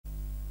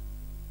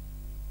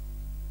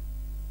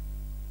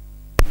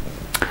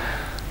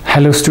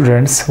Hello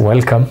students,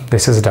 welcome.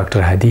 This is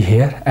Dr. Hadi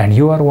here and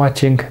you are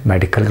watching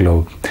Medical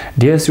Globe.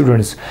 Dear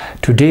students,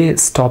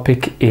 today's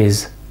topic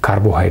is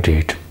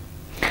carbohydrate.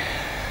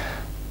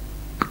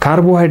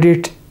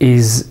 Carbohydrate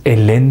is a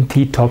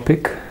lengthy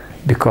topic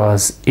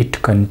because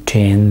it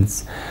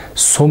contains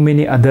so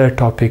many other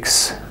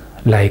topics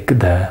like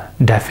the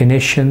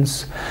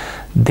definitions,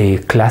 the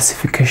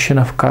classification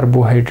of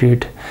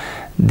carbohydrate,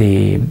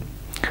 the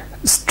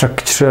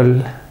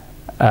structural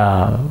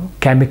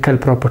chemical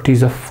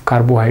properties of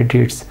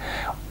carbohydrates.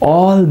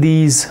 All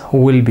these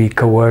will be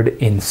covered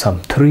in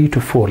some 3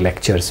 to 4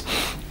 lectures,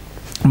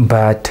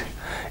 but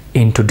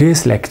in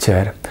today's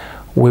lecture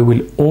we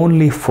will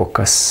only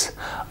focus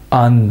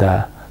on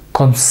the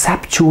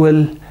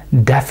conceptual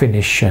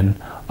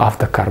definition of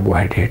the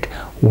carbohydrate.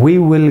 We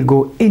will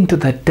go into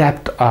the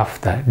depth of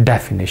the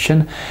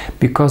definition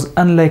because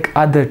unlike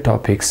other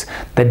topics,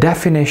 the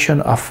definition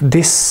of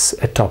this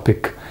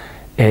topic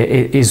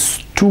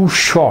is too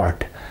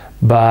short,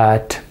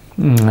 but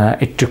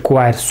it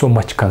requires so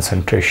much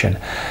concentration.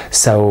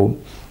 So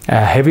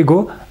here we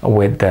go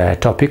with the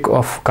topic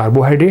of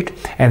carbohydrate,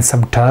 and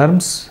some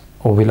terms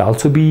will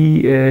also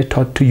be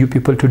taught to you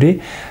people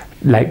today,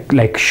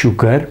 like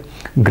sugar,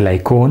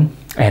 glycone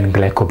and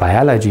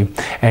glycobiology,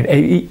 and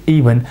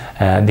even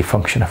the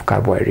function of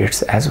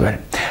carbohydrates as well.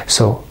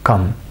 So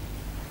come.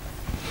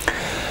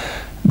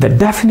 The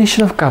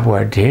definition of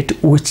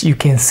carbohydrate, which you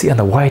can see on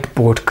the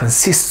whiteboard,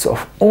 consists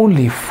of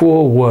only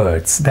 4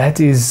 words.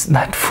 That is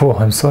not 4,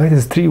 I'm sorry,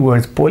 there's 3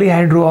 words: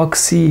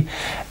 polyhydroxy,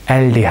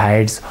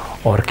 aldehydes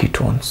or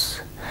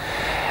ketones.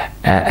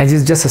 And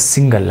it's just a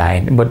single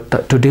line,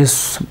 but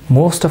today's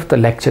most of the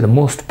lecture, the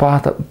most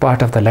part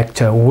of the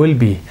lecture will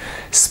be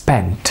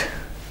spent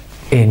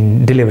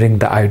in delivering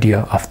the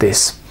idea of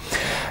this.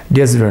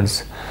 Dear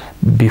students,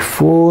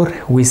 before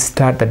we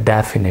start the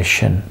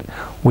definition,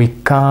 we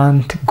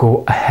can't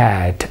go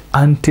ahead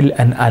until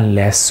and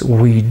unless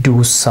we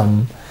do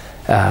some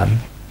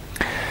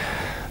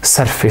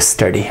surface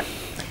study.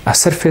 A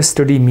surface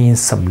study means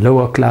some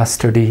lower class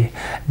study,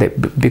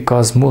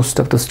 because most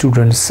of the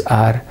students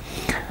are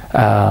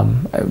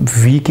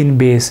weak in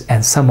base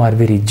and some are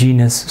very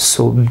genius,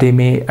 so they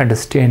may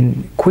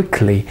understand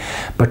quickly,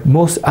 but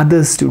most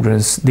other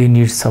students, they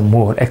need some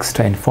more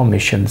extra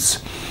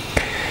informations.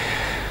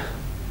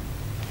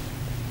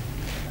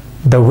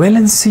 The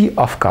valency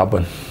of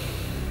carbon.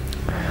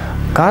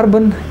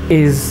 Carbon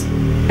is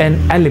an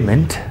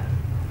element,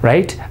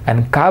 right?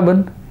 And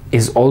carbon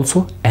is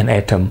also an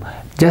atom.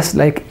 Just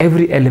like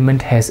every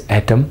element has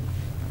atom,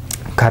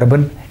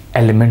 carbon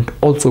element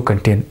also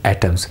contain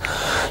atoms.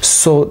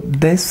 So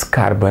this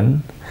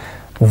carbon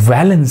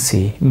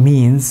valency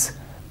means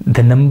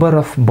the number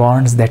of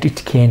bonds that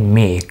it can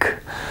make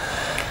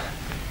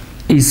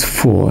is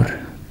 4.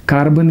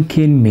 Carbon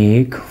can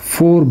make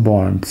 4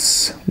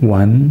 bonds.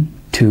 1,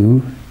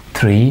 2,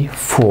 3,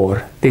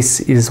 4. This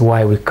is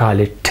why we call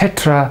it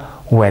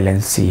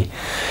tetravalency.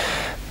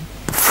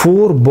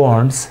 4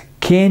 bonds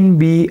can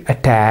be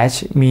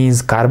attached,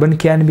 means carbon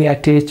can be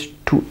attached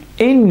to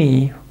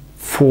any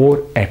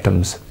 4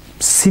 atoms,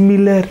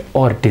 similar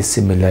or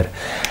dissimilar.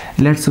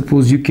 Let's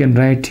suppose you can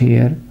write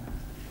here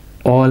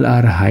all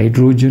are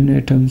hydrogen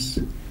atoms.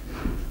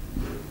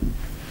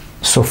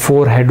 So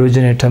 4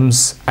 hydrogen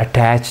atoms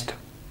attached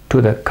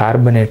to the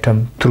carbon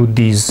atom through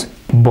these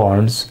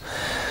bonds.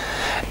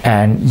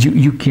 And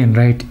you can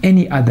write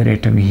any other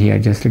atom here,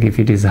 just like if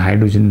it is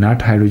hydrogen,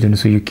 not hydrogen,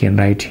 so you can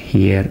write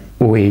here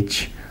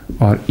OH,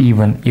 or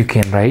even you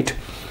can write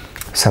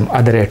some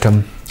other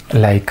atom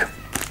like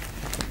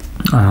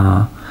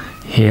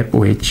here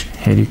OH,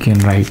 here you can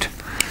write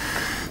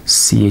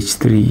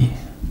CH3,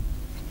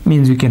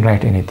 means you can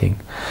write anything.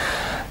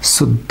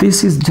 So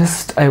this is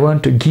just, I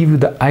want to give you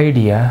the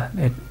idea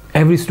that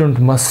every student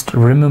must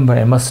remember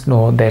and must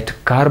know that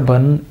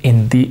carbon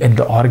in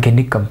the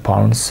organic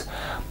compounds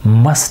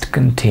must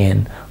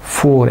contain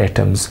 4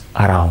 atoms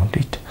around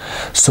it.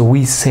 So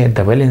we said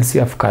the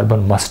valency of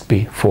carbon must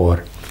be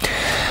 4.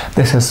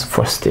 This is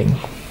first thing,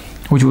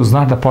 which was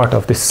not the part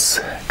of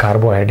this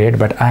carbohydrate,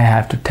 but I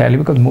have to tell you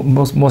because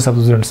most of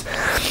the students,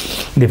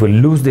 they will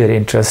lose their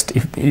interest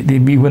if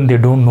even they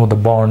don't know the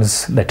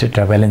bonds, the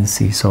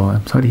tetravalency. So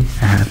I'm sorry,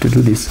 I have to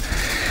do this.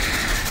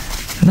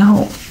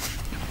 Now,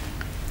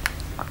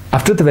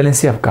 after the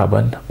valency of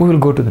carbon, we will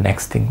go to the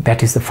next thing,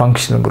 that is the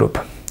functional group.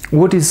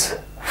 What is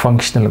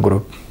functional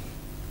group?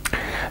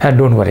 And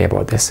don't worry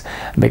about this.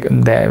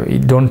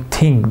 Don't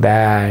think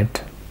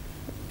that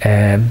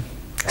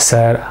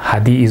Sir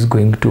Hadi is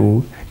going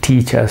to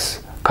teach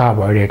us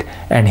carbohydrate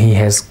and he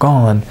has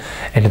gone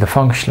into the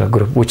functional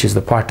group, which is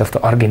the part of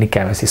the organic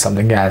chemistry,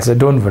 something else. So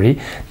don't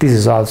worry, this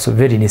is also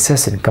very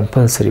necessary and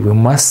compulsory. We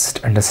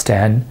must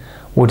understand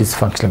what is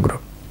functional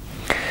group.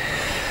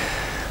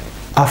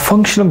 A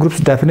functional group's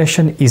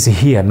definition is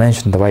here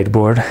mentioned on the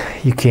whiteboard.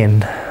 You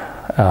can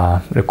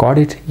record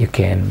it, you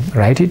can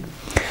write it,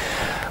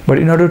 but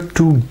in order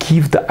to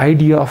give the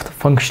idea of the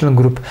functional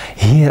group,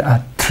 here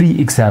are 3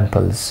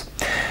 examples.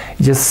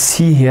 Just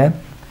see here,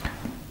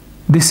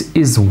 this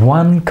is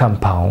one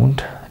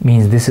compound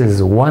means this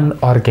is one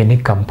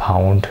organic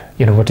compound.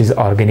 You know what is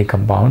organic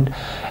compound?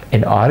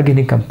 An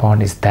organic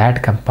compound is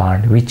that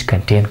compound which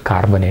contain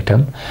carbon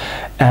atom,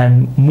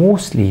 and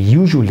mostly,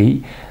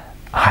 usually,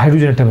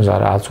 hydrogen atoms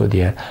are also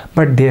there,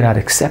 but there are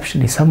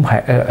exceptionally some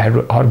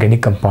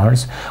organic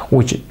compounds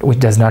which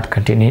does not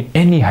contain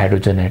any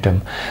hydrogen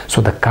atom.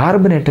 So the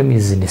carbon atom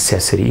is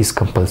necessary, is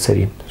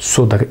compulsory.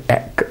 So the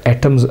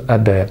atoms,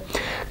 the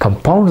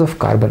compounds of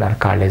carbon are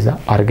called as the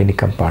organic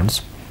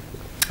compounds.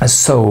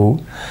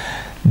 So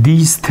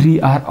these three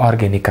are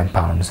organic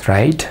compounds,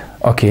 right?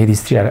 Okay,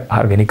 these three are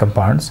organic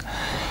compounds,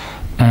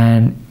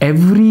 and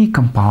every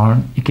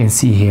compound you can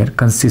see here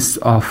consists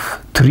of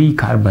 3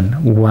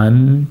 carbon.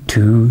 1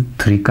 2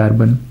 3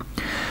 carbon,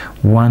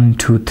 1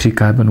 2 3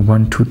 carbon,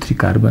 1 2 3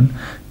 carbon,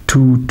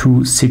 2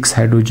 2 6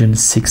 hydrogen,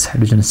 6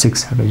 hydrogen,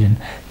 6 hydrogen.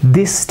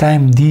 This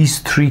time these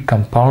 3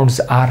 compounds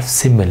are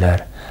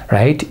similar,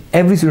 right?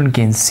 Every student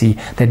can see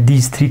that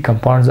these 3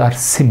 compounds are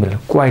similar,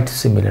 quite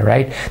similar,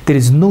 right? There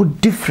is no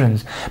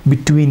difference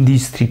between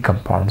these 3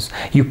 compounds.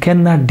 You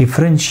cannot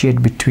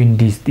differentiate between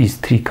these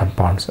 3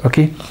 compounds,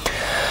 okay?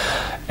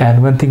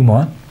 And one thing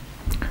more,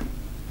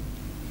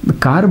 the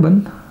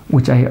carbon,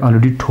 which I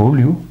already told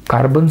you,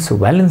 carbon's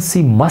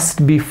valency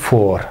must be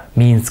 4,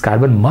 means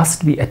carbon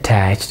must be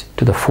attached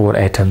to the 4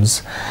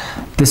 atoms.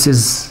 This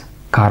is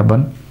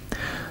carbon,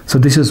 so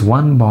this is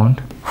one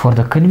bond. For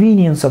the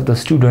convenience of the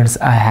students,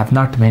 I have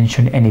not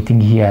mentioned anything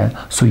here,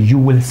 so you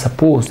will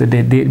suppose that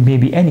there may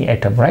be any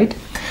atom, right?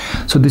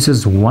 So this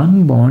is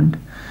one bond,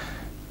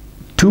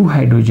 2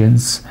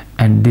 hydrogens,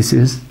 and this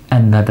is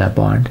another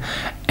bond.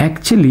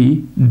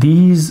 Actually,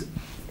 these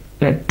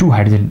 2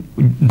 hydrogen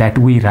that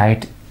we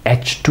write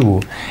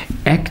H2,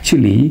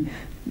 actually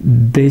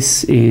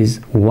this is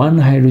one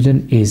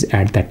hydrogen is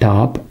at the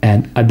top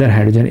and other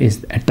hydrogen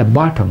is at the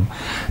bottom.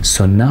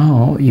 So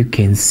now you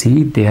can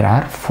see there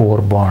are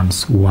 4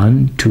 bonds,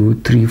 1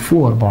 2 3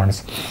 4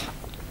 bonds,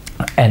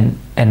 and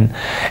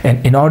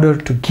in order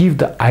to give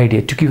the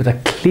idea, to give the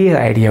clear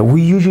idea,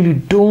 we usually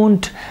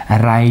don't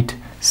write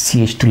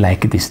CH2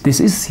 like this. This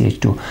is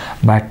CH2,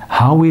 but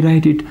how we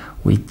write it?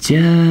 We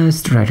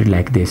just write it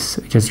like this.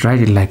 Just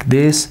write it like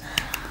this,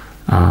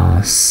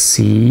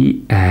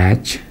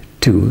 CH2.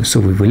 So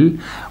we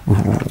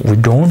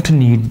don't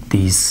need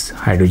these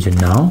hydrogen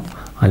now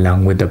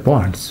along with the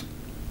bonds,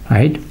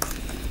 right?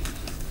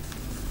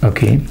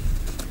 Okay,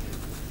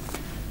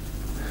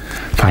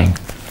 fine.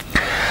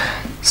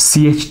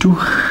 CH2,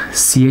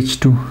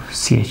 CH2,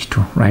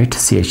 CH2, right?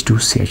 CH2,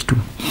 CH2.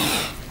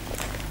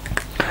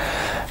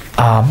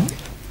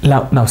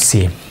 Now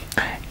see,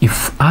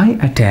 if I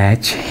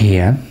attach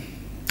here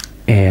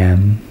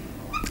an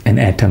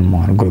atom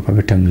or group of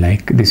atom,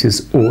 like this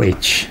is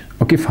OH,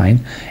 okay, fine,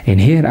 and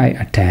here I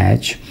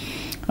attach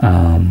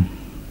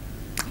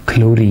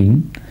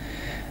chlorine,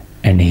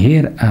 and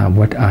here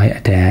what I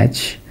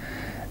attach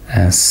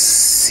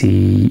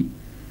C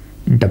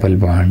double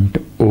bond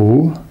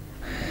O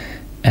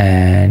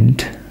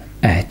and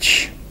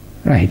H,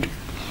 right?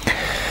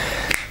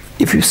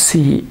 If you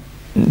see,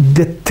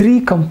 the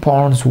 3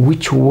 compounds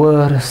which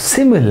were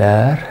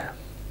similar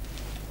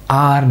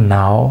are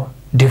now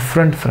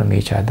different from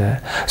each other.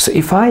 So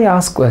if I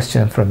ask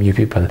question from you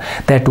people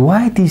that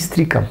why these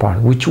 3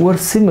 compounds which were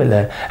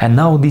similar and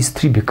now these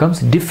 3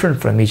 becomes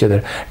different from each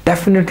other,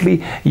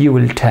 definitely you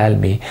will tell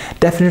me,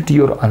 definitely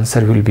your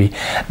answer will be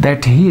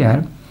that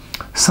here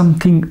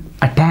something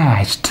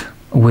attached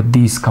with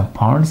these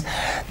compounds,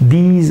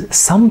 these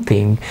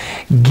something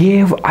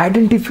gave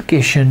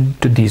identification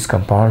to these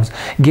compounds,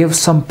 gave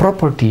some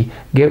property,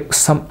 gave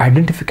some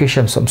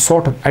identification, some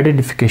sort of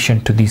identification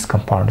to these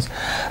compounds.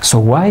 So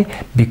why?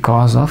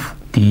 Because of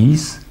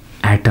these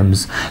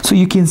atoms. So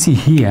you can see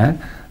here,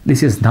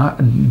 this is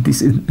not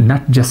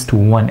just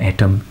one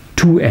atom,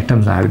 2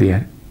 atoms are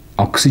there,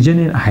 oxygen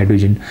and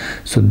hydrogen.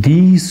 So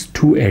these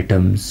two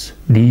atoms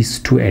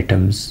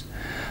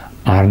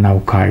are now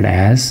called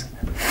as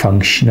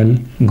functional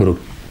group,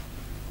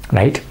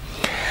 right?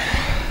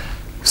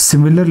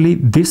 Similarly,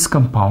 this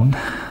compound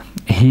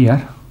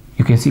here,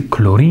 you can see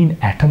chlorine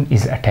atom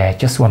is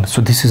attached, just one.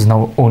 So this is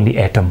now only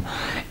atom.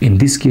 In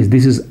this case,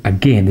 this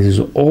is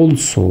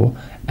also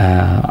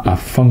a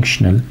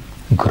functional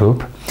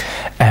group.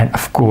 And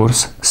of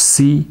course,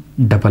 C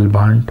double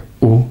bond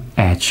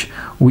OH.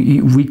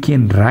 We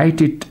can write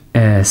it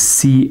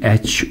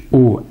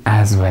CHO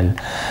as well,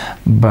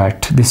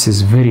 but this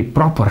is very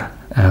proper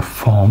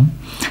form,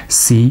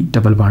 C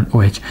double bond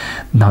OH.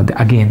 Now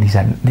again,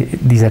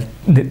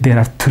 there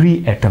are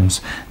 3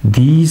 atoms.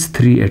 These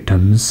 3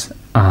 atoms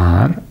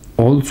are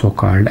also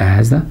called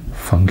as the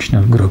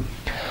functional group.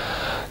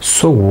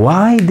 So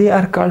why they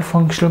are called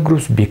functional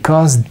groups?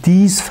 Because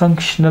these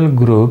functional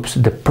groups,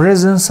 the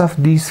presence of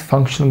these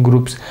functional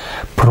groups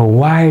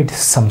provide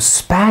some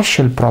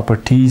special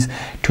properties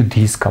to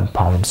these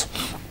compounds.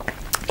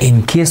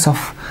 In case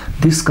of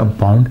this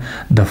compound,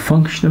 the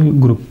functional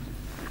group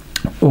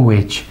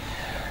OH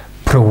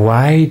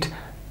provide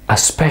a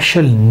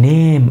special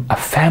name, a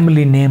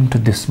family name to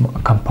this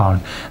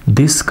compound.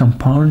 This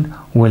compound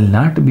will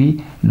not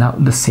be now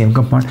the same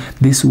compound.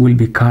 This will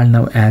be called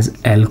now as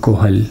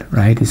alcohol,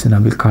 right? This will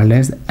now be called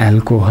as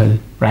alcohol,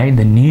 right?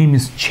 The name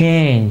is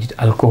changed.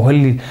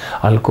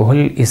 Alcohol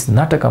is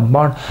not a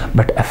compound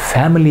but a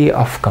family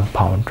of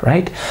compound,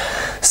 right?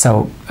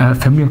 So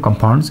family of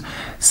compounds.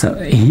 So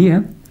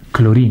here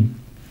chlorine,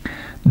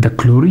 the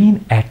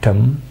chlorine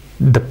atom,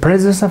 the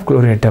presence of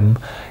chlorine atom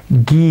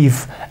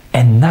give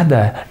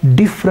another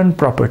different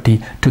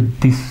property to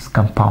this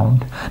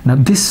compound. Now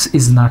this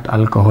is not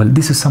alcohol,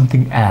 this is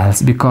something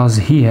else, because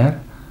here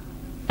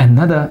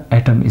another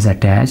atom is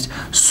attached,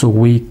 so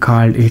we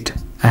called it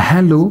a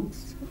halogen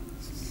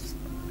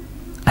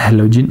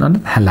or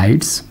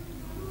halides.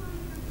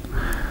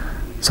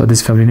 So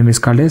this family name is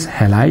called as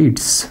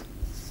halides.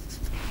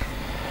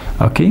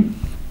 Okay,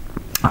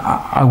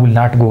 I will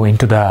not go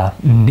into the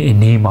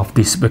name of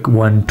this, like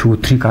 1, 2,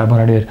 3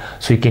 carbon,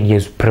 so you can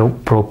use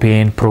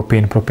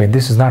propane.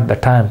 This is not the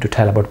time to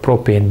tell about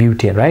propane,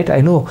 butane, right?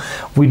 I know,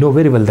 we know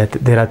very well that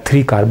there are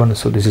 3 carbons,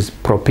 so this is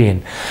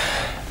propane.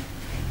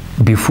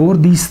 Before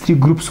these 3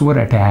 groups were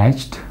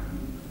attached,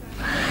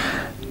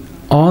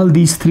 all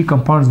these 3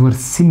 compounds were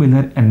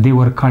similar and they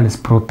were called as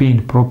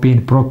propane.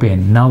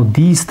 Now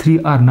these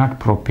 3 are not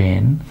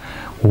propane.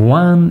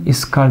 One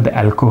is called the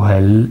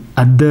alcohol,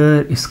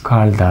 other is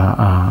called the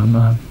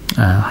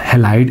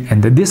halide,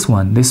 and this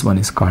one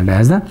is called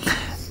as the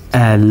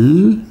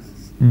aldehyde.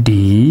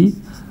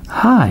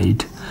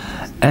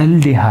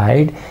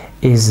 Aldehyde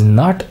is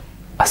not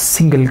a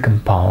single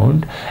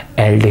compound.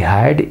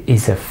 Aldehyde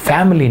is a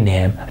family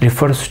name,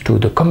 refers to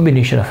the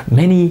combination of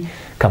many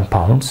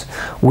compounds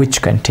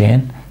which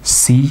contain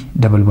C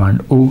double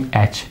bond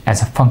OH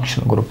as a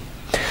functional group.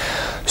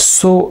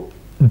 So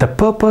the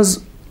purpose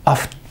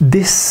of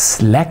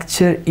this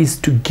lecture is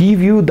to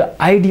give you the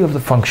idea of the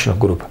functional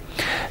group.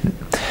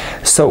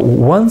 So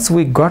once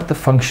we got the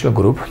functional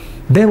group,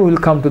 then we will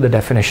come to the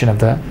definition of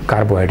the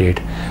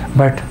carbohydrate.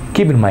 But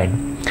keep in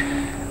mind,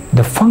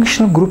 the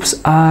functional groups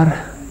are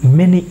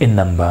many in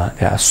number.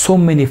 There are so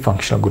many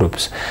functional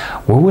groups.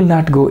 We will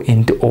not go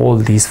into all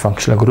these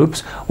functional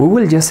groups. We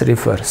will just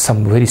refer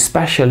some very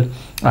special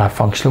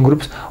functional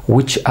groups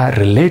which are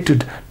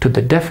related to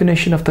the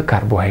definition of the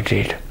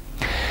carbohydrate.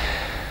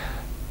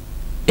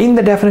 In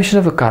the definition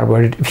of a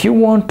carbohydrate, if you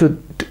want to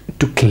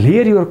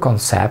clear your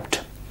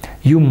concept,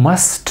 you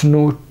must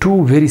know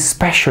 2 very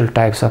special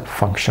types of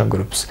functional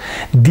groups.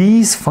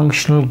 These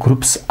functional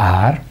groups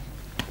are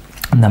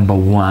number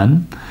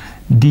 1.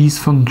 These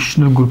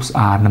functional groups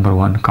are number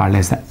 1 called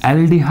as the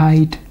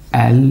aldehyde.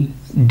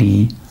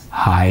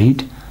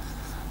 Aldehyde.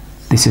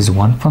 This is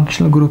one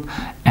functional group,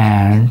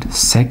 and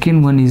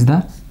second one is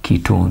the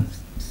ketone.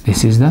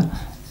 This is the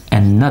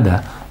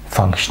another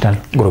functional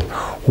group.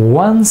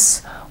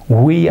 Once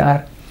we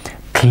are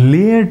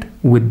cleared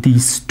with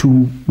these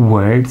 2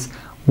 words,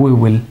 we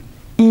will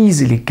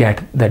easily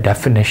get the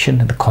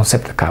definition and the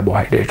concept of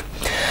carbohydrate.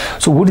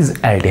 So what is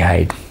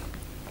aldehyde?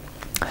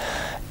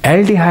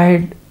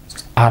 Aldehyde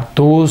are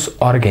those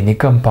organic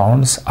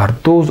compounds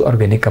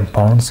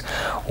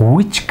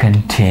which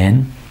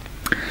contain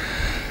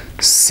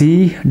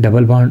C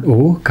double bond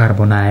O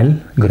carbonyl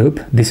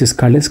group. This is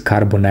called as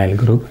carbonyl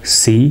group.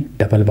 C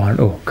double bond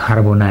O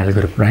carbonyl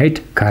group,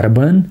 right?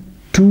 Carbon,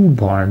 2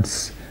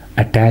 bonds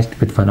attached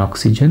with 1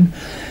 oxygen.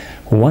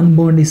 One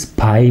bond is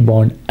pi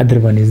bond, other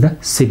one is the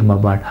sigma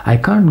bond. I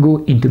can't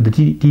go into the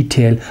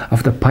detail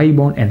of the pi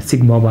bond and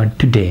sigma bond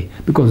today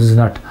because it's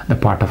not the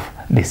part of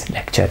this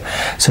lecture.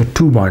 So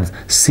 2 bonds,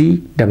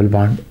 C double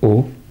bond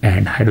O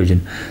and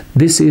hydrogen.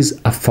 This is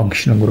a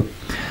functional group.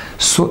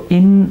 So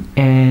in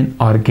an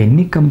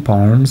organic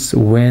compounds,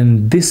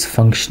 when this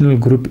functional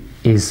group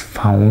is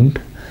found,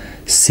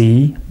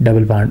 C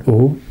double bond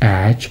O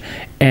H,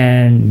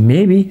 and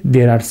maybe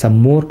there are some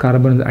more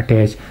carbons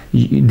attached,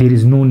 there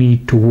is no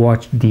need to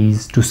watch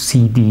these to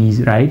see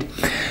these, right?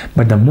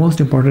 But the most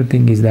important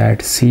thing is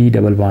that C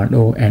double bond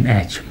O and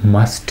H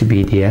must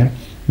be there.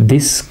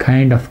 This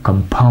kind of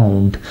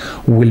compound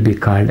will be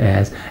called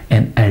as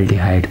an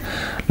aldehyde.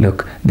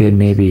 Look, there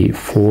may be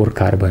 4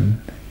 carbon,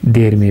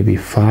 there may be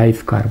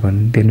 5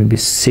 carbon, there may be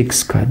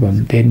 6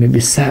 carbon, there may be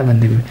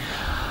 7.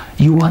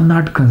 You are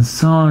not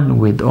concerned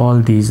with all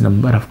these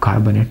number of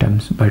carbon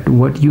atoms, but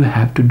what you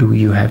have to do,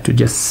 you have to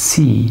just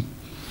see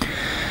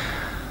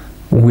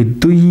with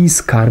these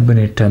carbon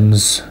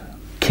atoms,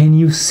 can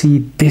you see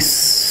this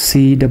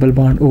C double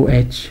bond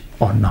OH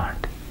or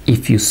not?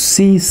 If you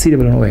see C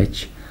double bond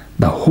OH,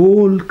 the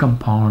whole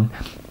compound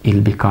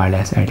will be called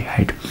as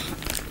aldehyde.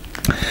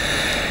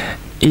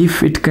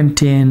 If it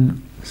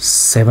contains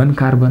 7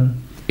 carbon,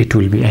 it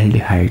will be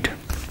aldehyde.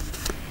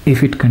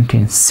 If it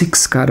contains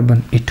 6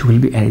 carbon, it will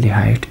be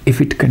aldehyde.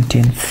 If it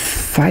contains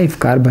 5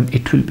 carbon,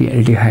 it will be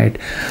aldehyde.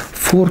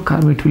 4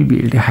 carbon, it will be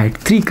aldehyde.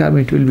 3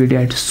 carbon, it will be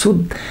aldehyde.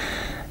 So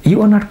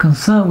You are not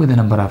concerned with the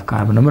number of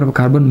carbon. Number of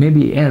carbon may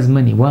be as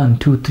many, 1,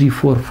 2, 3,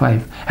 4,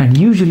 5. And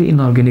usually in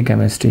organic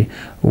chemistry,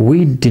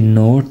 we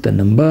denote the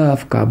number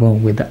of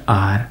carbon with the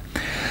R.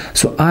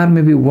 So R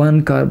may be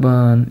 1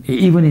 carbon.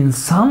 Even in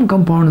some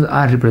compounds,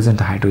 R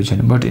represent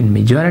hydrogen. But in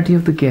majority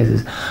of the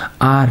cases,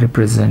 R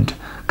represent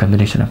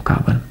combination of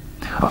carbon.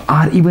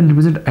 R even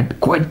represent a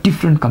quite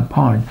different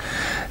compound.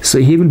 So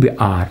here will be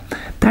R.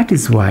 That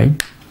is why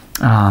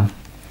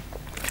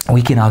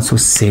we can also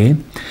say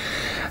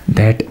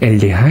that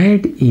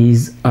aldehyde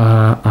is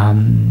a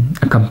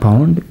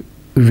compound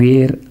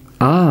where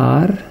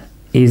R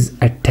is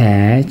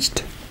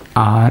attached.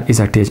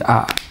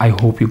 I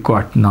hope you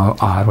got now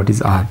R. What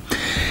is R?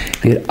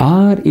 Where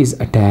R is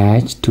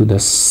attached to the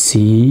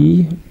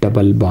C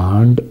double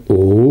bond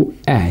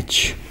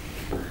OH.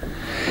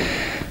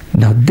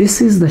 Now this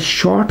is the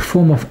short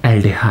form of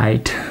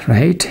aldehyde,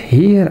 right?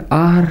 Here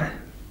R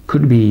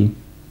could be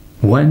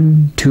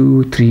 1,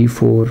 2, 3,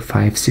 4,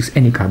 5, 6,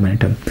 any carbon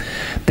atom.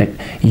 That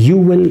you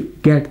will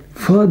get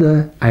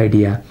further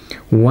idea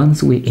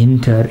once we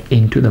enter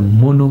into the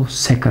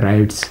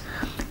monosaccharides,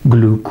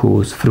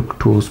 glucose,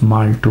 fructose,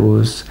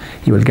 maltose.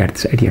 You will get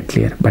this idea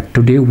clear. But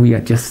today we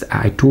are just,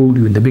 I told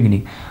you in the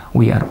beginning,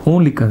 we are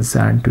only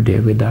concerned today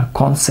with the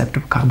concept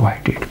of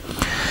carbohydrate.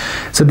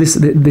 So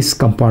this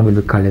compound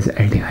will be called as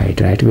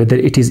aldehyde, right? Whether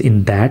it is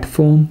in that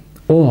form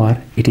or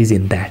it is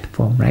in that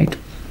form, right?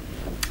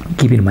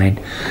 Keep in mind,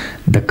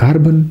 the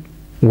carbon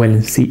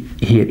valency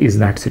here is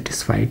not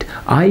satisfied.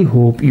 I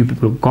hope you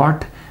people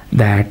got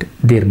that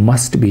there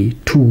must be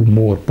 2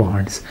 more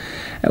bonds,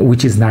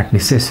 which is not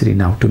necessary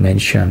now to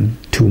mention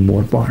 2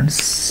 more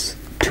bonds.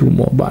 2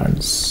 more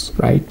bonds,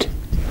 right?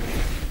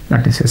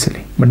 Not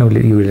necessarily, but now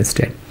you will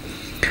understand.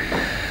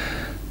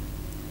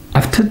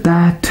 After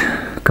that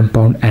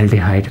compound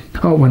aldehyde.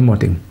 Oh, one more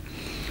thing.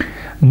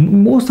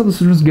 Most of the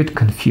students get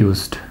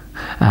confused.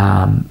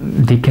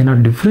 They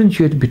cannot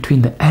differentiate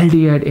between the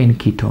aldehyde and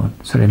ketone.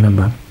 So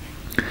remember,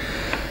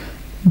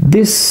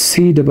 this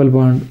C double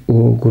bond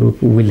O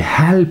group will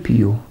help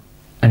you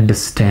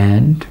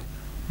understand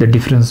the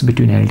difference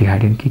between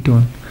aldehyde and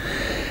ketone.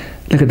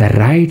 Look at the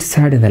right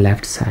side and the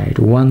left side.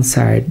 One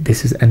side,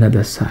 this is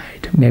another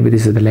side. Maybe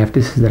this is the left,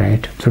 this is the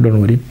right. So don't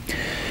worry.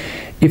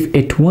 If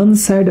at one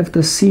side of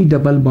the C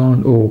double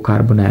bond O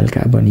carbonyl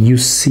carbon, you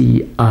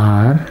see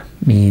R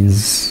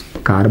means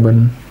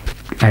carbon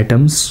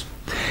atoms,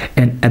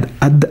 and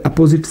at the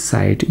opposite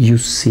side you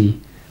see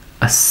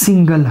a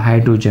single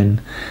hydrogen,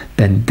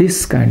 then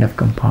this kind of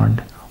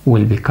compound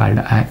will be called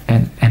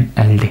an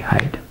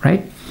aldehyde,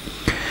 right?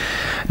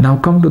 Now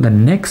come to the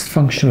next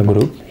functional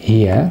group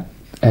here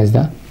as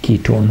the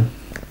ketone.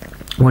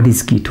 What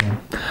is ketone?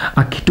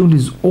 A ketone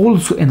is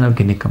also an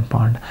organic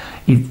compound.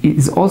 It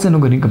is also an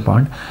organic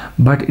compound,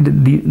 but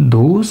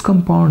those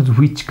compounds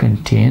which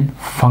contain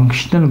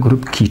functional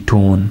group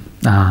ketone,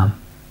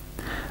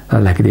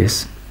 like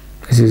this.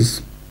 This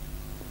is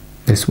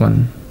this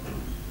one,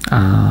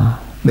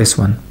 this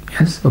one.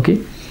 Yes,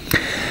 okay.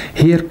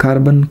 Here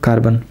carbon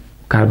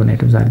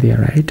atoms are there,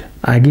 right?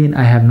 Again,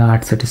 I have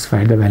not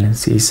satisfied the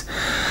valencies,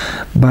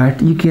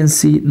 but you can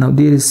see now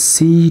there is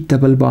C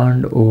double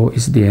bond O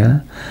is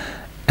there,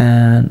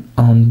 and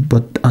on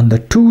the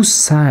 2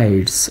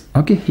 sides,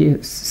 okay,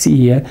 here, see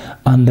here,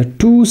 on the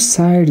 2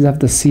 sides of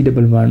the C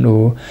double bond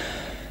O,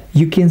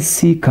 you can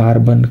see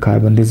carbon,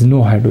 there's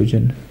no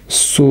hydrogen.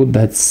 So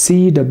that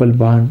C double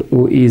bond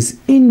O is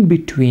in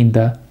between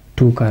the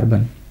 2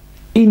 carbon.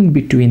 In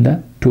between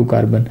the 2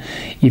 carbon.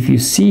 If you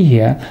see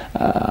here,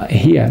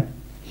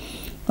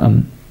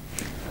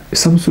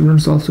 some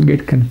students also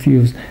get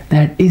confused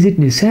that is it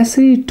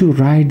necessary to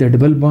write the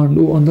double bond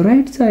O on the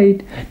right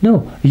side?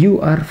 No, you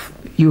are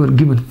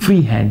given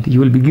free hand. You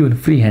will be given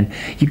free hand.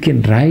 You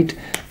can write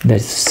the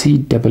C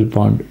double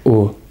bond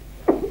O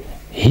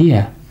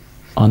here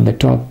on the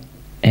top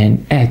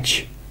and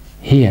H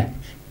here.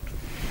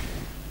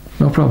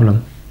 No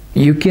problem.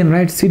 You can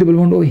write C double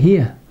bond O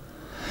here.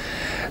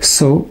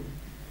 So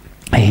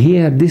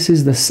here this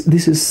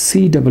is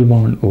C double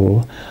bond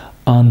O.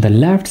 On the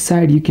left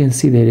side you can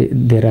see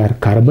there are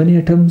carbon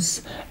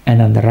atoms,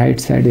 and on the right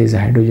side is a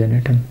hydrogen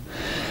atom.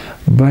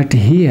 But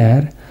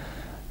here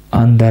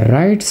on the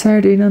right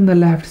side and on the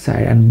left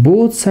side, and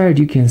both sides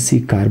you can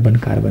see carbon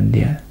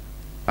there.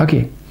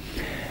 Okay,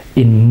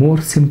 in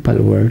more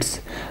simple words,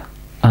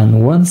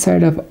 on one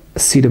side of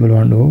C double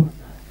bond O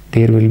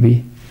there will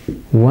be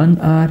 1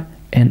 R,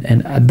 and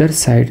on other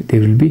side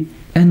there will be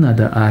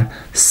another R.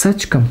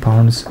 Such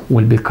compounds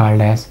will be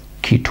called as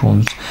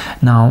ketones.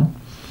 Now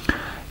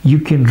you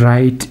can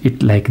write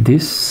it like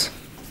this,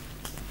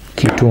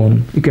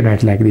 ketone. You can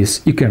write like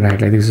this, you can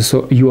write like this.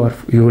 So you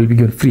will be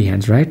given free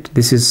hands, right?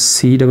 This is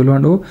C double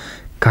bond O,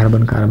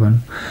 carbon.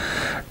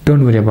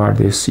 Don't worry about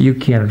this. You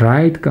can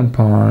write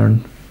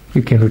compound,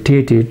 you can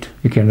rotate it,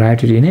 you can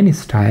write it in any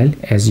style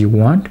as you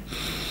want.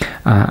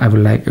 I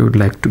would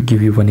like to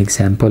give you one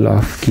example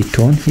of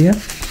ketone here.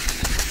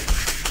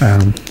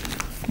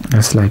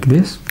 Just like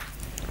this.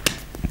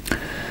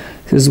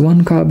 This is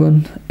 1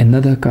 carbon,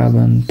 another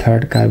carbon,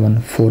 3rd carbon,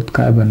 4th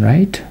carbon,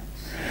 right?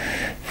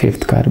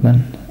 5th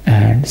carbon,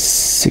 and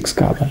 6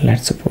 carbon.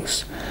 Let's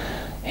suppose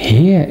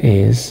here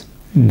is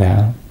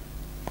the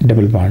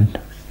double bond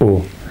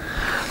O.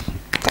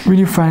 When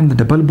you find the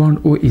double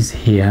bond O is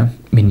here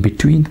in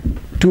between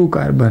 2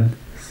 carbon,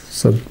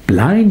 so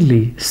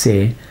blindly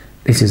say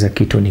this is a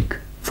ketonic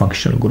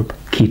functional group.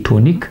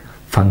 Ketonic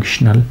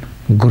functional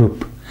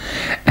group,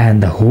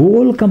 and the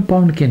whole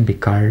compound can be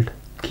called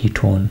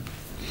ketone.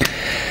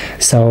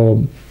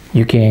 So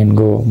you can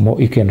go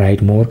more, you can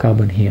write more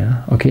carbon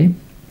here, okay,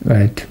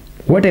 but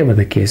whatever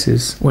the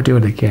cases,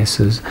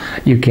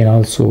 you can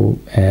also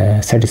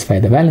satisfy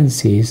the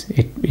valencies.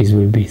 It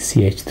will be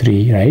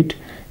CH3, right?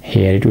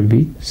 Here it will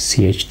be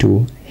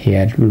CH2,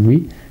 here it will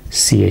be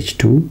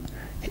CH2,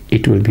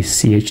 it will be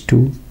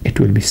CH2, it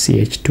will be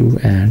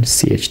CH2, and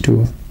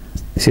CH2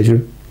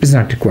 is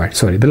not required.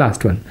 Sorry, the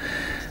last one.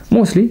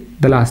 Mostly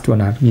the last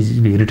one are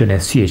easily written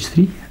as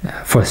CH3,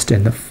 first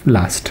and the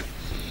last.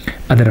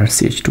 Other are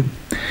CH2.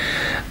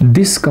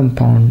 This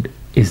compound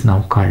is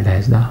now called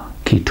as the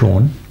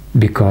ketone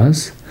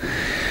because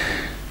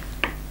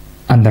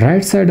on the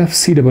right side of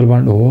C double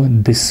bond O,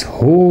 this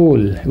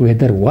whole,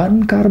 whether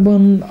 1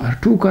 carbon or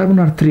 2 carbon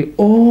or 3,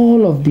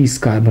 all of these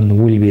carbon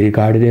will be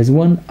regarded as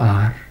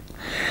 1R.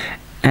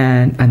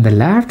 And on the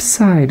left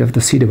side of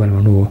the C double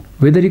bond O,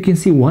 whether you can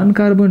see 1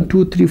 carbon,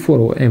 2, 3,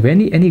 4, if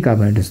any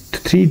carbon, it is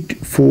 3,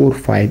 4,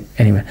 5,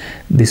 anyway,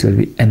 this will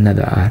be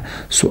another R.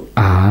 So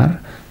R,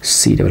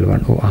 C double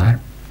bond O, R.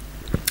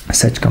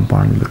 Such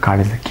compound will be called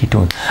as the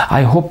ketone.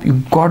 I hope you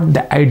got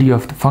the idea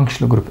of the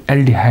functional group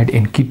aldehyde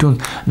and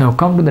ketones. Now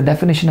come to the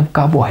definition of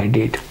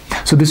carbohydrate.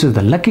 So this is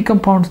the lucky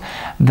compounds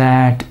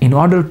that in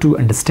order to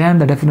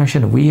understand the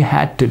definition we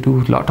had to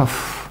do a lot of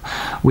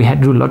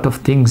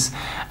things,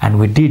 and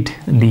we did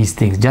these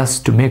things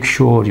just to make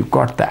sure you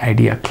got the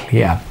idea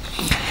clear.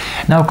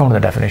 Now come to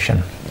the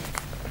definition.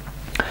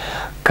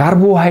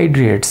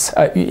 Carbohydrates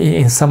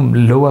in some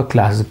lower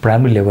classes,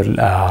 primary level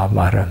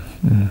or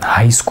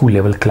high school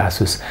level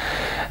classes,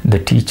 the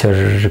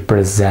teacher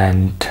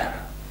represent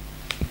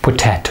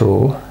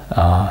potato,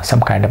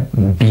 some kind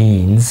of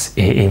beans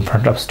in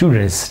front of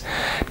students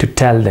to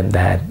tell them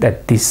that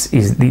these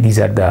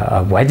are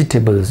the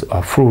vegetables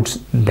or fruits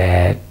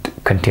that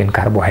contain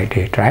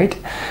carbohydrate, right?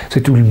 So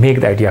it will make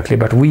the idea clear.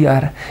 But we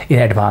are in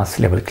advanced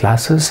level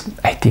classes.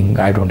 I think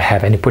I don't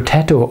have any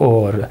potato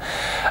or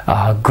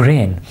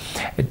grain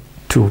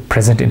to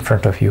present in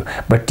front of you,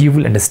 but you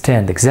will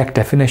understand the exact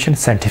definition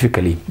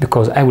scientifically,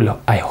 because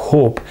I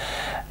hope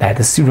that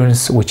the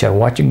students which are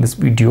watching this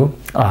video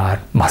are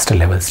master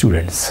level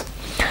students.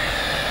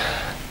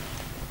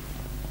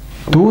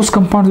 Those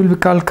compounds will be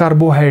called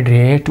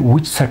carbohydrate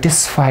which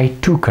satisfy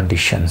 2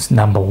 conditions.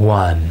 Number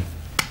 1,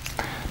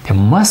 they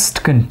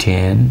must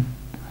contain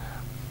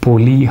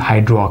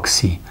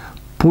polyhydroxy.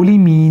 Poly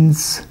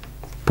means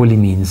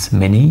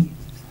many,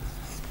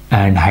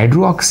 and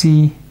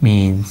hydroxy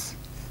means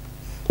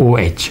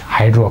OH,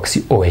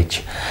 hydroxy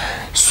OH.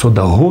 So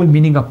the whole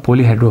meaning of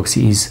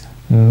polyhydroxy is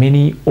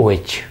many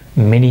OH,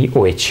 many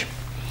OH.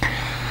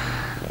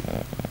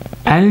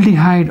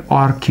 Aldehyde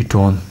or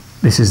ketone,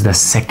 this is the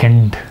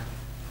second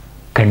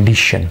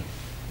condition.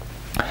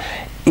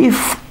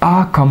 If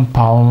a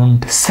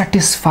compound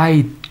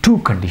satisfies 2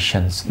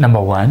 conditions,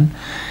 number 1,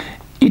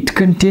 it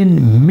contains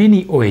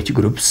many OH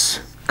groups.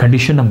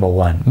 Condition number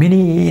 1,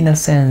 many in a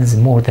sense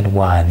more than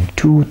 1,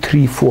 2,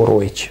 3, 4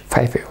 OH,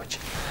 5 OH.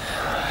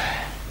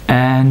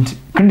 And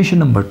condition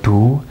number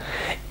 2,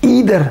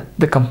 either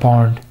the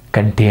compound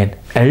contain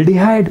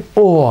aldehyde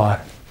or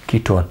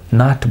ketone,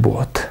 not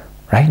both,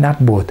 right?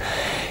 Not both.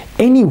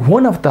 Any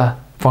one of the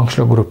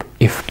functional group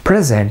if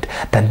present,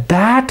 then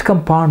that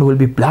compound will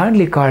be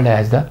blindly called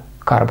as the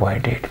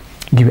carbohydrate.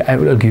 I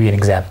will give you an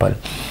example.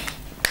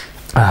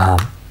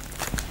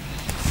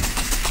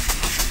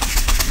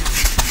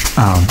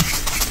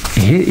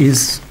 Here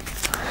is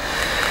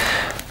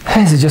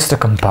just a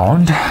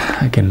compound.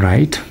 I can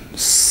write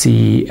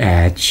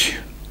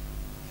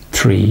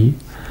CH3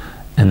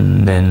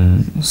 and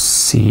then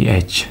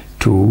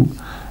CH2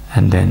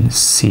 and then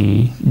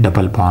C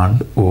double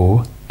bond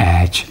OH.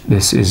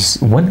 This is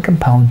one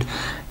compound,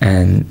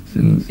 and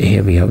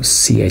here we have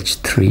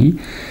CH3,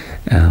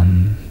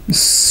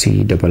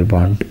 C double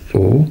bond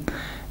O,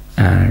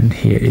 and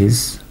here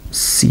is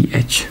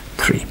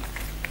CH3.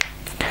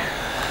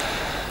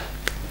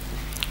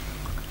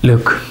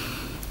 Look,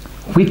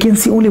 we can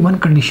see only one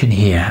condition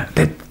here,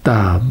 that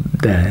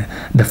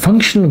the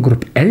functional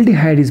group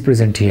aldehyde is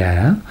present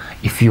here.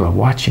 If you are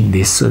watching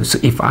this, so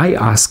if I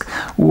ask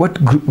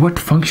what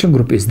functional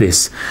group is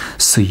this,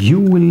 so you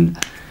will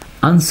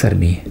answer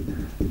me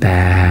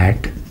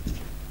that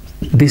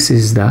this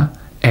is the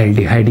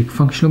aldehydic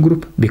functional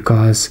group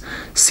because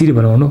C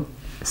double bond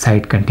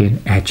side contain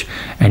H.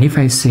 And if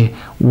I say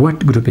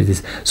what group is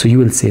this, so you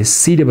will say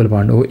C double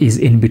bond O is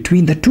in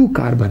between the 2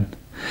 carbon.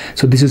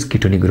 So this is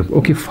ketonic group.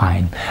 Okay,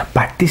 fine,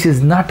 but this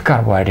is not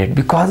carbohydrate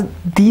because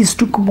these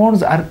 2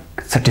 compounds are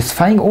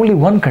satisfying only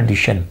one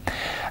condition,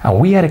 and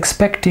we are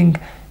expecting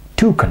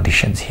 2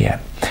 conditions here.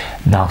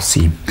 Now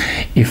see,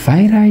 if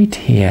I write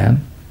here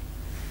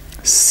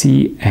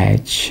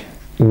CH,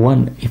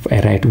 one, if I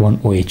write one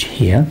OH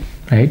here,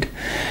 right,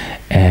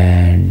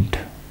 and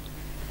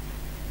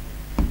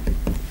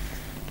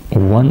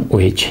one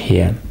OH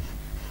here,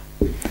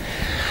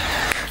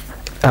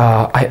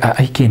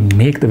 I can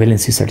make the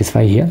valency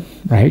satisfy here,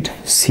 right?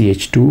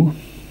 CH2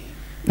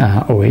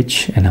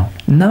 OH, and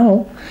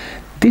now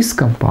this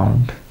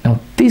compound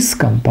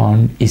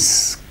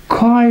is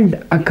called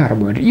a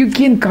carbohydrate. You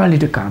can call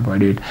it a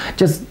carbohydrate.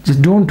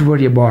 Just don't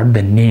worry about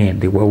the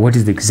name. What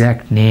is the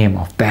exact name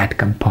of that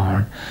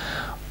compound?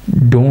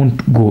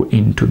 Don't go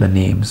into the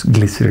names.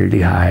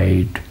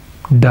 Glyceraldehyde,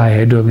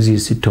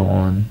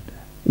 dihydroxyacetone,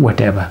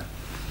 whatever.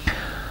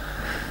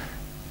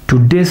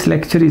 Today's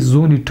lecture is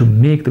only to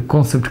make the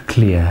concept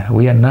clear.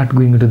 We are not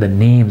going into the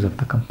names of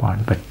the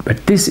compound,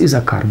 but this is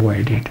a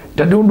carbohydrate.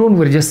 Don't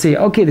worry, just say,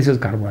 okay, this is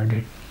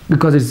carbohydrate,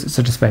 because it's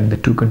satisfying the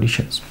two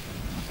conditions.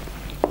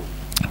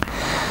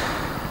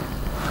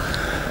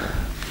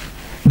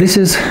 This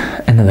is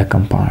another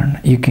compound.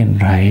 You can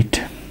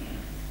write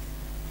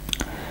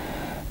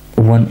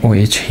one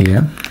OH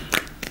here.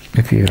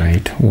 If you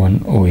write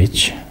one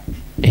OH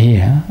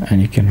here,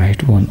 and you can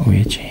write one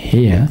OH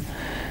here,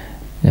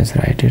 just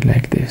write it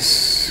like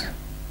this,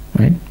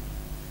 right?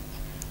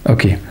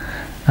 Okay.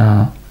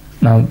 Now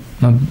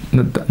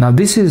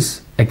this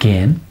is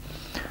again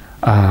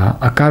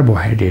a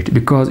carbohydrate,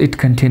 because it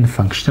contains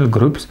functional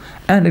groups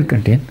and it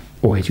contains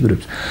OH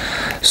groups.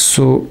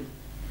 So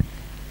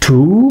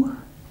two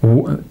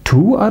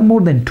or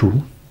more than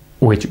two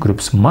OH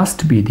groups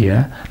must be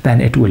there, then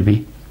it will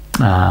be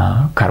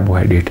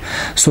carbohydrate.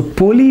 So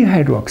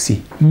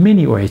polyhydroxy,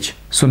 many OH.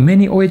 So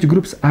many OH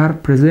groups are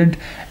present,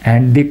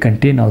 and they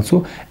contain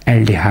also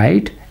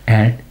aldehyde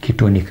and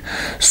ketonic.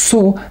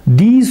 So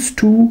these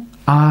two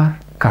are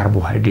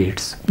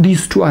carbohydrates.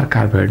 These two are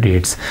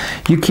carbohydrates.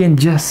 You can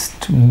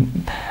just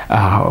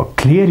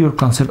clear your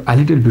concept a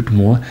little bit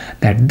more,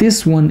 that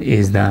this one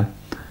is the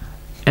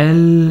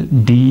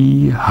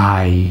aldehydic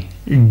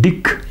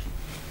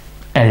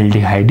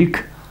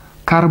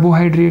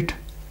carbohydrate,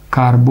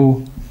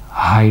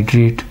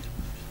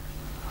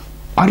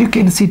 or you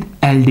can see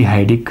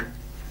aldehydic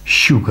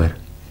sugar.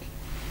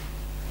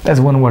 That's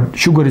one word.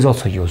 Sugar is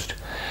also used.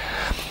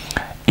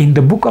 In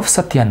the book of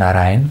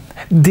Satyanarayan,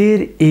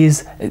 there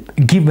is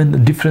given the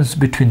difference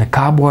between the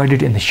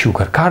carbohydrate and the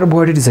sugar.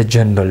 Carbohydrate is a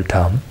general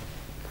term,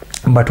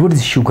 but what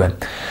is sugar?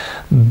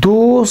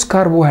 Those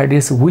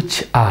carbohydrates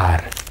which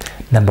are,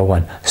 number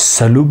one,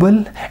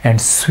 soluble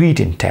and sweet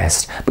in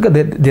taste, because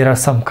there are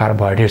some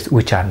carbohydrates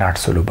which are not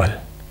soluble,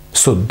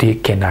 so they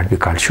cannot be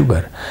called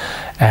sugar.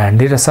 And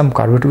there are some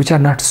carbohydrates which are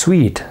not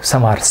sweet.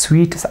 Some are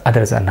sweet,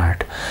 others are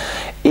not.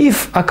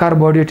 If a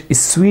carbohydrate is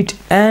sweet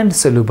and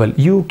soluble,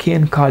 you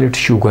can call it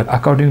sugar.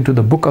 According to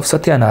the book of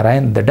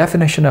Satyanarayan, the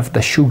definition of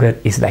the sugar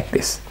is like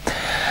this.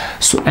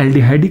 So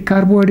aldehydic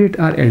carbohydrate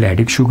or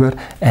aldehydic sugar,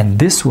 and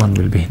this one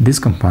will be, this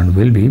compound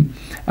will be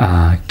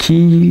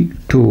ketonic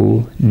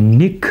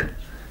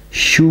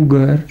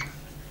sugar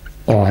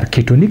or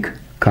ketonic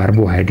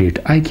carbohydrate.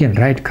 I can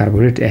write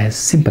carbohydrate as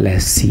simple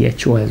as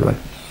CHO as well.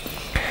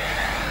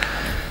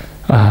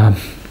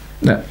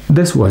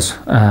 This was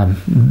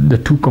the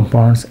two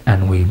compounds,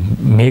 and we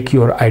make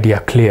your idea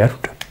clear.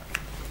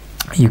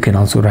 You can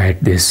also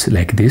write this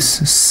like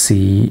this: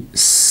 C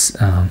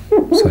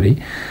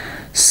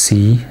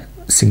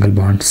single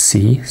bond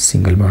C,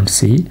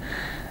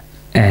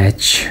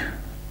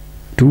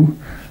 H2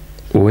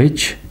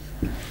 OH.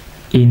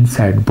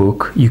 Inside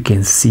book you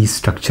can see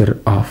structure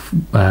of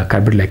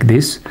carbohydrate like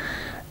this: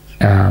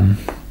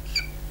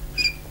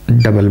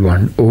 double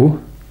bond O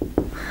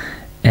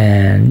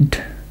and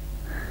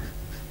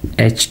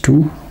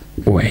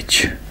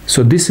H2OH.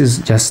 So this is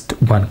just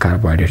one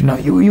carbohydrate. Now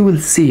you will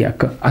see a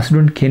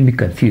student can be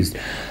confused.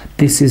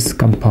 This is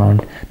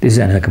compound, this is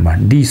another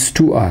compound. These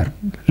two are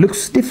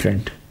looks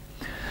different,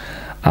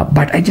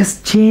 but I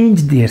just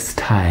changed their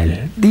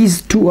style.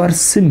 These two are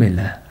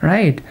similar,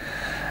 right?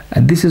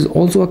 And this is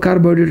also a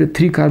carbohydrate, a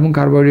 3-carbon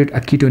carbohydrate, a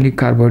ketonic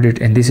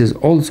carbohydrate, and this is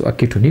also a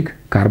ketonic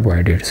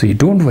carbohydrate. So you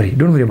don't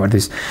worry about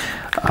this.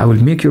 I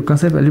will make your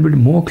concept a little bit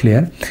more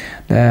clear,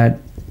 that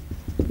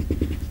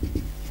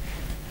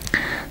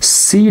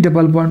C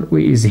double bond O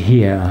is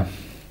here,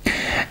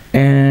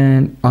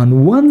 and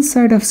on one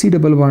side of C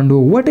double bond O,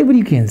 whatever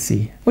you can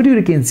see,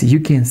 you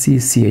can see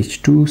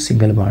CH2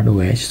 single bond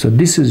OH. So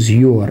this is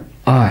your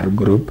R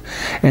group,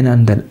 and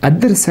on the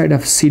other side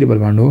of C double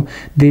bond O,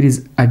 there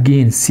is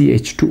again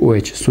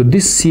CH2OH. So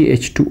this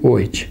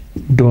CH2OH,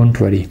 don't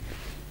worry,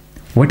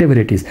 whatever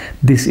it is,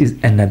 this is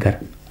another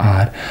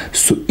R.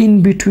 So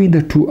in between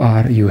the two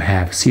R you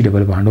have C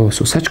double bond O.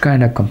 So such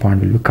kind of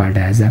compound will be called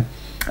as a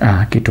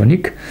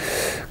ketonic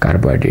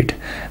carbohydrate,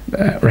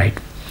 right?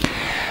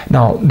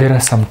 Now there are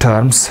some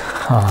terms.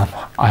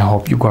 I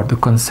hope you got the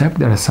concept.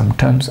 There are some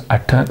terms.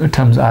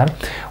 Terms are,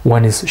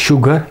 one is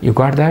sugar, you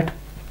got that.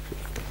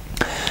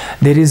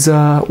 There is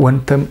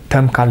one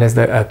term called as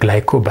the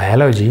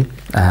glycobiology.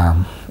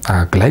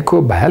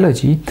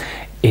 Glycobiology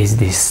is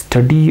the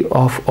study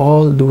of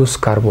all those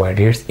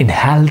carbohydrates in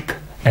health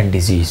and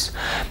disease,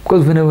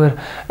 because whenever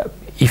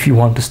if you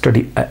want to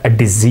study a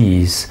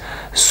disease,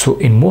 so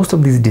in most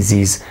of these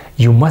diseases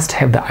you must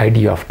have the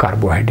idea of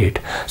carbohydrate.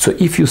 So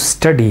if you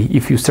study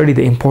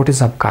the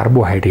importance of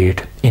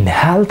carbohydrate in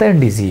health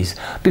and disease,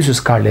 this is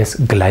called as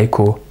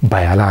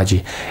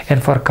glycobiology.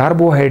 And for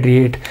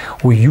carbohydrate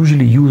we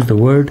usually use the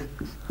word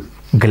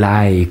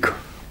glyco.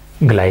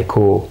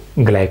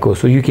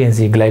 So you can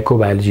see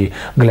glycobiology,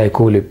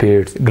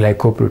 glycolipids,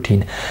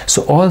 glycoprotein.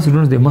 So all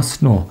students, they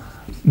must know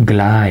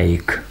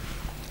glyc.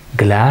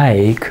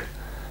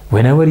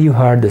 Whenever you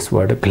heard this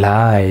word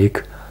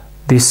glyc,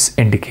 this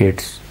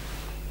indicates,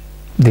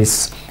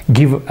 this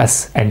give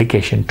us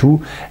indication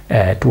to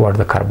toward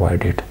the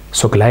carbohydrate.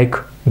 So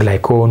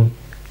glycone,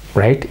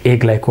 right? A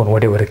glycone,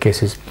 whatever the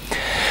case is.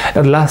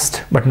 And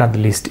last but not the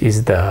least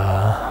is the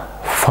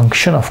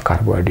function of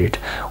carbohydrate.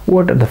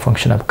 What are the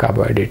function of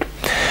carbohydrate?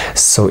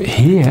 So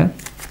here,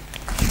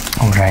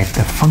 all right,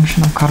 the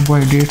function of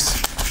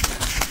carbohydrates.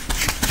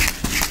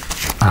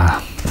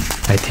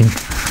 I think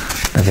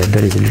the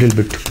weather is a little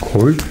bit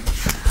cold,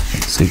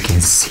 so you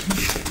can see.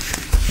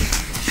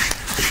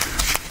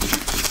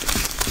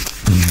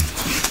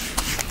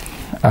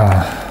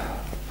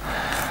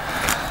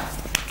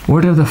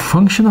 What are the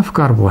function of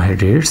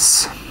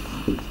carbohydrates?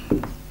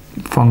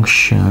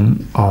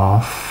 Function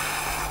of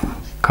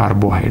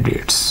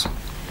carbohydrates.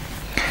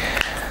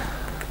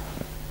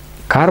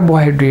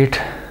 Carbohydrate,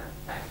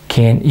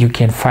 you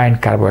can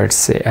find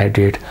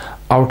carbohydrate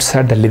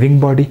outside the living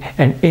body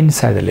and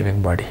inside the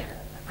living body,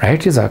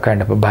 right? It's a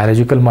kind of a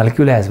biological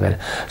molecule as well.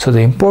 So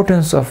the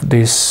importance of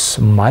this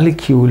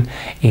molecule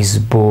is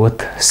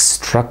both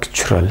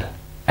structural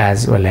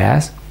as well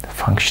as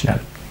functional.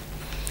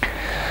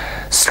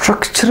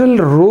 Structural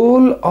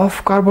role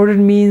of carbohydrate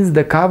means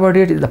the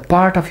carbohydrate is the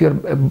part of your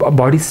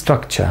body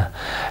structure,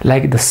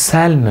 like the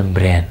cell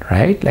membrane,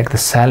 right? Like the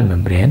cell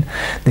membrane.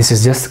 This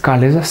is just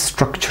called as a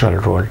structural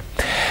role.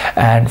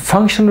 And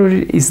functional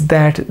is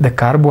that the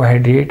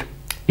carbohydrate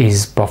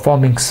is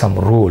performing some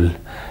role,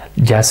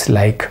 just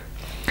like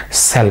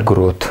cell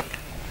growth.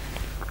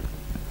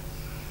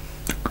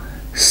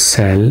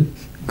 Cell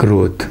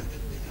growth.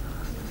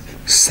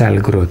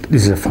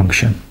 This is a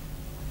function.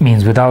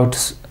 Means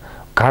without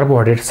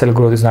carbohydrate, cell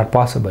growth is not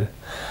possible.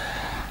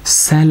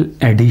 Cell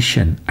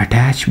addition,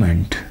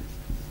 attachment.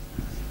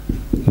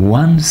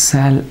 One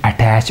cell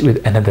attached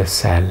with another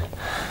cell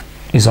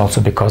is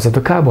also because of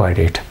the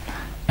carbohydrate.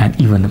 And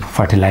even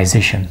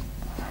fertilization.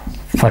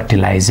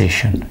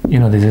 You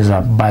know, this is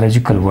a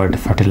biological word,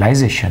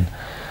 fertilization,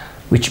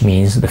 which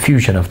means the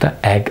fusion of the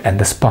egg and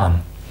the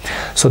sperm.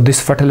 So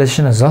this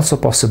fertilization is also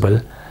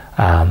possible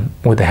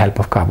with the help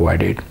of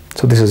carbohydrate.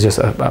 So this is just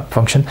a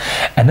function.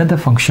 Another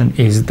function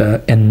is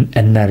the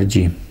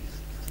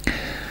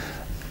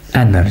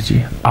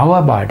energy.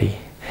 Our body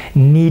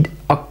need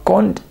a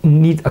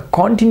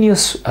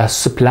continuous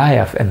supply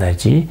of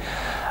energy,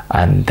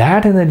 and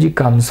that energy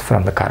comes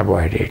from the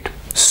carbohydrate.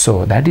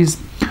 So that is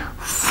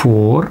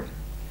 4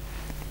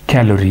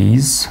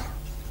 calories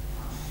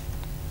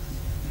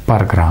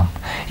per gram.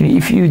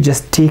 If you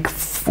just take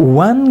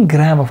 1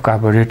 gram of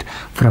carbohydrate,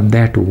 from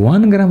that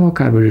 1 gram of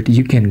carbohydrate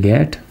you can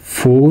get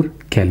 4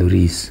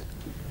 calories.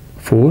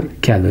 4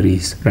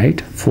 calories,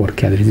 right? 4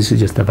 calories. This is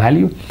just the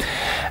value.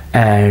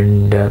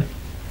 And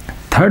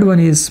third one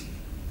is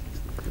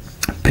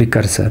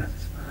precursor.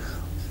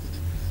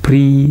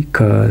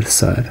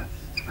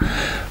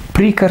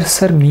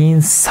 Precursor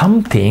means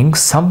something,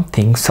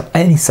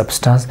 any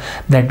substance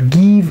that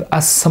give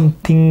us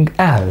something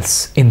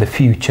else in the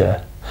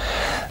future.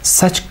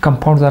 Such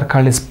compounds are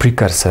called as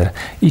precursor.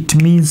 It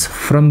means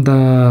from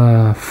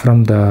the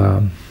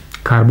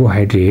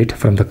carbohydrate.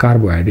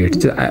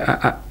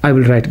 I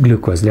will write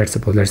glucose. Let's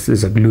suppose this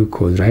is a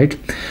glucose, right?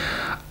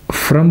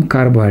 From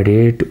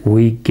carbohydrate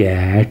we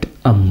get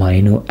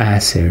amino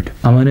acid.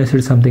 Amino acid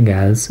is something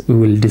else. We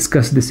will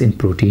discuss this in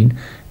protein.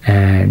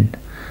 And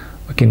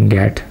we can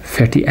get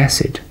fatty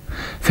acid.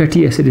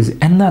 Fatty acid is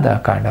another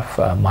kind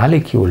of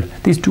molecule.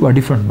 These two are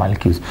different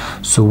molecules.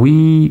 So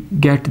we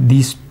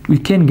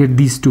can get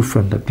these two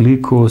from the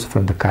glucose,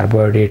 from the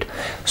carbohydrate.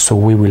 So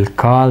we will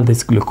call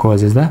this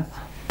glucose as the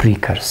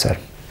precursor,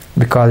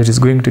 because it is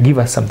going to give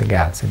us something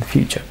else in the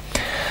future.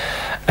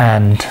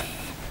 And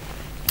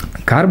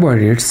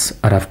carbohydrates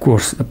are of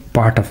course a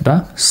part of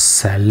the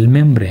cell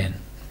membrane.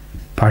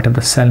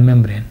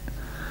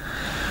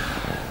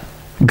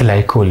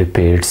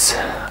 Glycolipids,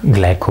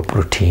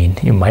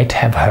 glycoprotein, you might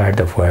have heard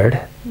the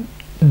word.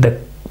 The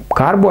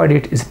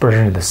carbohydrate is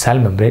present in the cell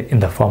membrane in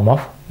the form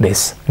of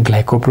this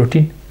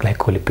glycoprotein,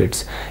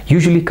 glycolipids.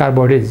 Usually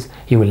carbohydrates,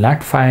 you will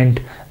not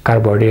find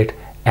carbohydrate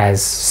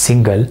as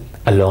single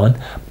alone,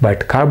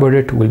 but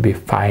carbohydrate will be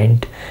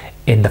found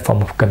in the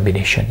form of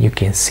combination. You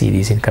can see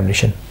these in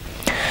combination.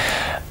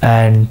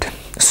 And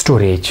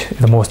storage,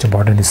 the most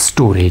important is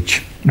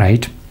storage,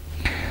 right?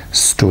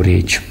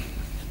 Storage.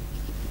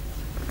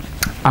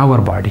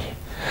 Our body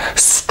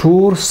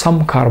store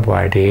some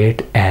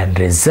carbohydrate and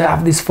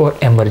reserve this for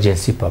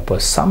emergency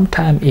purpose.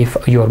 Sometime if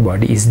your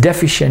body is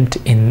deficient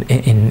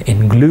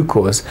in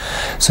glucose,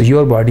 so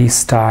your body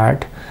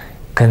start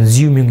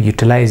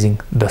utilizing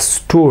the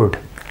stored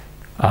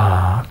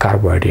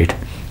carbohydrate.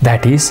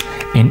 That is,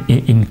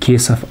 in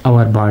case of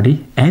our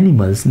body,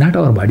 animals, not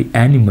our body,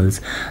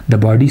 animals, the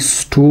body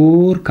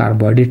store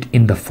carbohydrate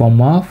in the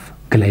form of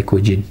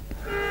glycogen,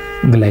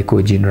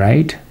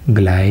 right?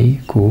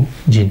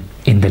 Glycogen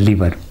in the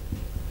liver.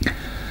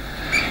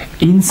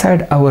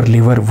 Inside our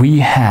liver we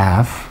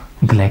have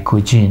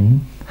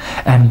glycogen,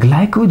 and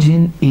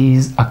glycogen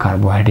is a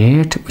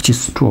carbohydrate which is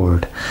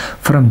stored.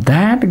 From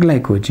that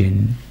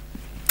glycogen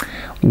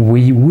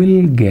we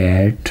will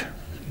get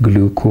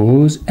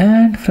glucose,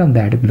 and from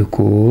that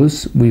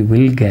glucose we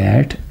will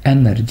get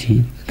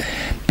energy,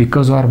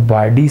 because our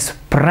body's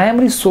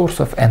primary source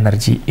of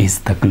energy is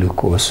the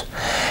glucose.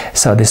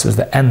 So this was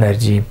the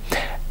energy,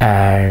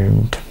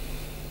 and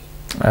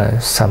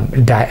some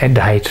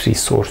dietary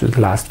sources.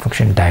 Last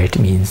function, diet,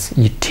 means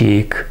you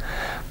take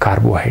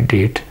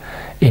carbohydrate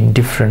in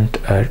different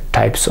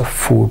types of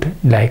food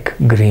like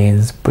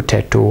grains,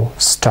 potato,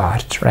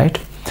 starch, right?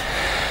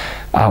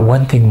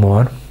 One thing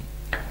more,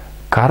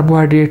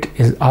 carbohydrate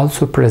is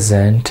also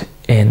present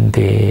in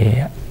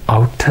the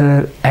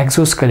outer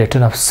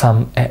exoskeleton of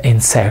some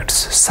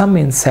insects. Some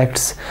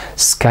insects'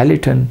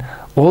 skeleton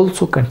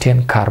also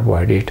contain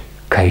carbohydrate,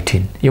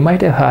 chitin. You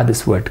might have heard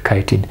this word,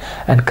 chitin,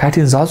 and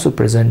chitin is also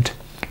present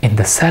in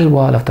the cell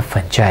wall of the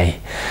fungi.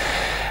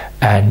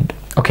 And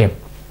okay,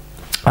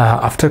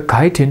 after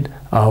chitin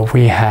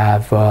we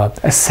have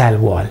a cell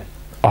wall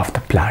of the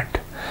plant.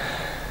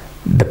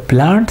 The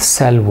plant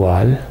cell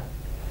wall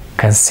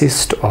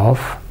consists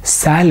of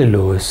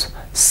cellulose.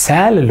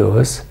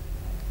 Cellulose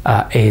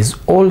is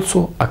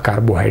also a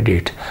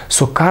carbohydrate.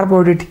 So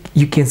carbohydrate,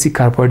 you can see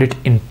carbohydrate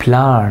in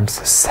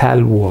plants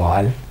cell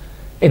wall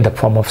in the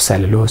form of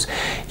cellulose.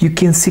 You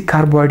can see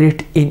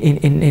carbohydrate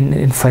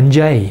in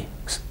fungi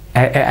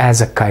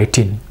as a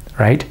chitin,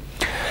 right?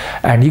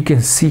 And you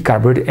can see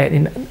carbohydrate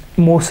in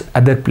most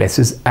other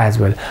places as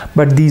well.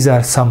 But these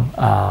are some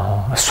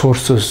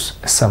sources,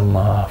 some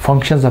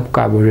functions of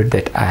carbohydrate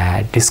that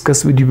I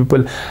discussed with you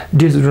people.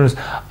 Dear students,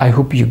 I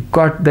hope you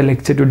got the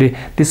lecture today.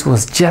 This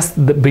was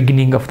just the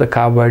beginning of the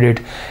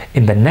carbohydrate.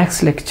 In the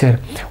next lecture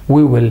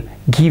we will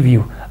give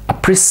you a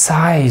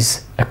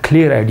precise, a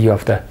clear idea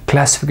of the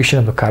classification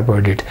of the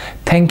carbohydrate.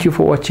 Thank you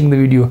for watching the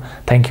video.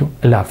 Thank you.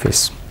 Allah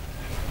Hafiz.